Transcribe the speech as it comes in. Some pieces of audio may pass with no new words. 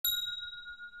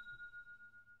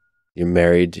You're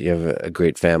married. You have a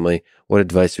great family. What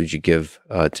advice would you give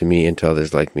to me and to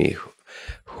others like me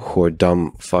who are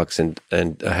dumb fucks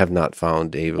and have not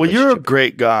found a Well, you're a relationship?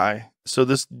 great guy, so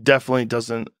this definitely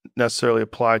doesn't necessarily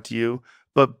apply to you,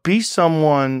 but be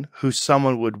someone who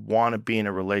someone would want to be in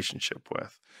a relationship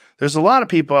with. There's a lot of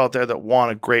people out there that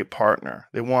want a great partner.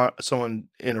 They want someone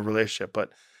in a relationship, but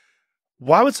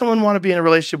why would someone want to be in a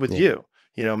relationship with Yeah. you?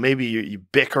 You know, maybe you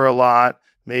bicker a lot.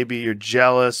 Maybe you're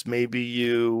jealous. Maybe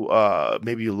you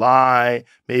lie.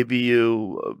 Maybe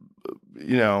you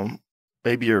know,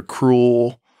 maybe you're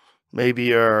cruel. Maybe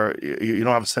you don't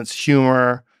have a sense of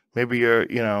humor. Maybe you're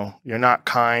not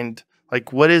kind.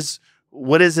 Like what is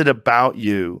it about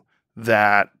you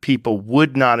that people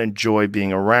would not enjoy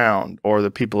being around or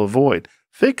that people avoid?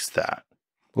 Fix that.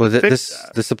 Well, Fix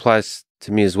that. this applies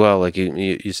to me as well. Like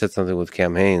you said something with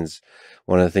Cam Haines.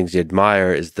 One of the things you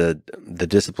admire is the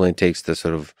discipline it takes to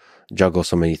sort of juggle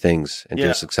so many things and do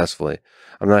Yeah. it successfully.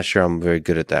 I'm not sure I'm very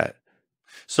good at that.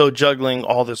 So juggling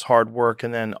all this hard work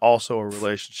and then also a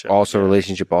relationship. Also Yeah.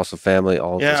 relationship, also family,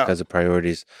 all of those Yeah. kinds of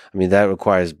priorities. I mean, that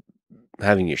requires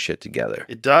having your shit together.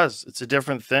 It does. It's a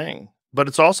different thing. But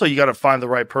it's also you got to find the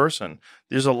right person.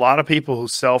 There's a lot of people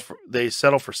who they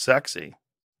settle for sexy.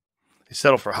 They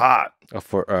settle for hot.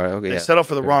 Okay, They yeah. settle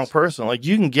for the wrong person. Like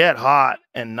you can get hot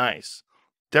and nice.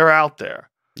 They're out there.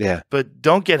 Yeah. But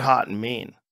don't get hot and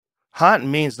mean. Hot and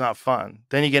mean is not fun.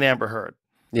 Then you get Amber Heard.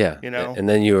 Yeah. You know? And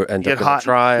then you end Get up in a hot.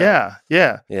 trial. Yeah.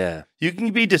 Yeah. Yeah. You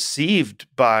can be deceived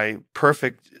by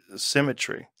perfect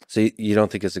symmetry. So you don't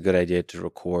think it's a good idea to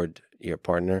record your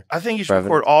partner? I think you should Private-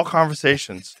 record all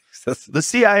conversations. The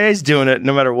CIA's doing it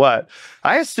no matter what.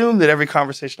 I assume that every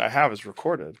conversation I have is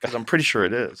recorded because I'm pretty sure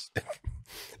it is.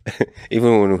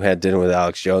 Even when we had dinner with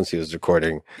Alex Jones, he was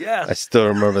recording. Yeah. I still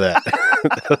remember that.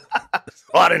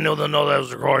 Oh, I didn't know that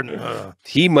was recording.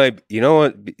 He might, you know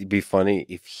what? It'd be funny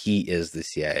if he is the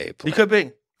CIA He player. could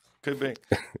be. Could be.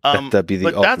 That'd be the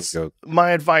but ultimate that's joke.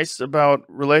 my advice about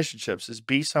relationships is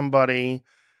be somebody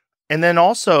and then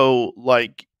also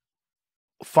like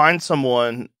find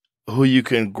someone who you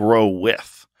can grow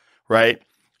with, right?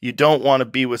 You don't want to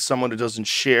be with someone who doesn't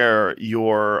share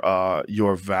your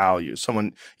values.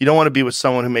 You don't want to be with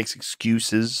someone who makes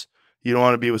excuses. You don't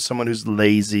want to be with someone who's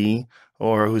lazy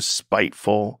or who's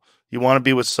spiteful. You want to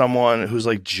be with someone who's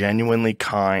like genuinely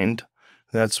kind.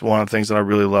 That's one of the things that I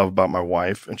really love about my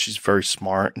wife. And she's very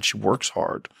smart and she works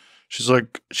hard. She's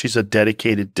a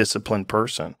dedicated, disciplined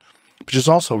person, but she's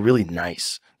also really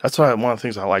nice. That's one of the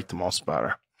things I like the most about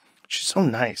her. She's so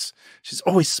nice. She's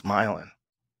always smiling.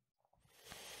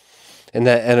 And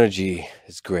that energy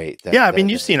is great. Yeah, I mean,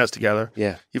 you've seen us together.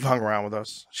 Yeah. You've hung around with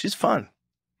us. She's fun.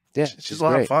 Yeah. She's a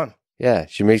lot of fun. Yeah.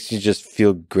 She makes you just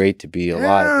feel great to be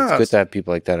alive. It's good to have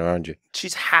people like that around you.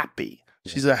 She's happy.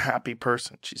 She's a happy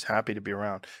person. She's happy to be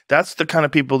around. That's the kind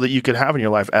of people that you could have in your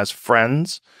life as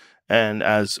friends and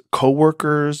as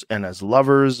coworkers and as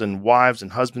lovers and wives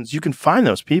and husbands. You can find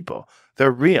those people.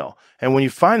 They're real. And when you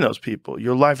find those people,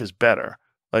 your life is better.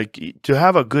 Like to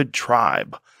have a good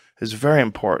tribe is very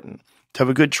important. To have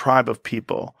a good tribe of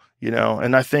people, you know.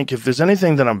 And I think if there's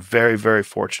anything that I'm very, very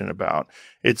fortunate about,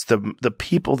 it's the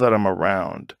people that I'm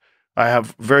around. I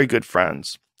have very good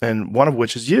friends, and one of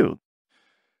which is you.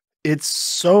 It's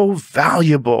so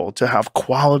valuable to have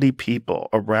quality people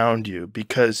around you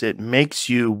because it makes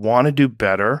you want to do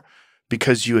better,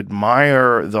 because you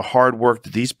admire the hard work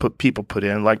that these people put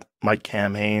in, like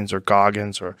Cam Haines or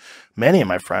Goggins or many of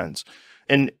my friends,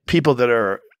 and people that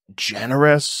are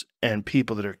generous and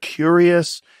people that are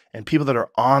curious and people that are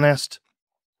honest.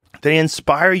 They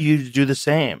inspire you to do the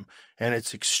same, and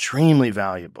it's extremely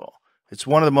valuable. It's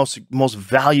one of the most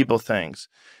valuable things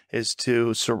is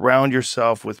to surround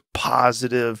yourself with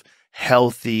positive,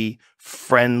 healthy,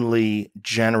 friendly,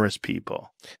 generous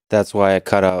people. That's why I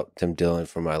cut out Tim Dillon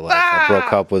from my life. I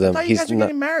broke up with him. I thought you guys were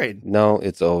getting married. No,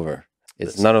 it's over.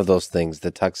 It's none of those things.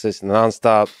 The toxic,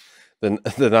 nonstop, the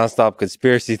nonstop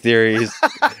conspiracy theories,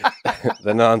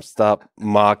 the nonstop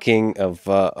mocking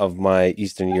of my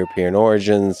Eastern European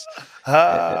origins.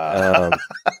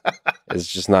 It's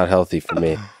just not healthy for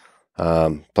me.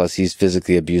 Plus, he's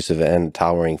physically abusive and a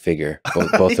towering figure,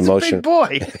 both He's emotionally, a big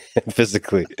boy. and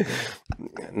physically.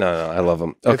 No, I love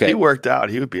him. Okay, If he worked out,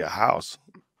 he would be a house.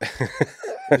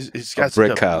 He's got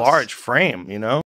brick such a house. large frame, you know.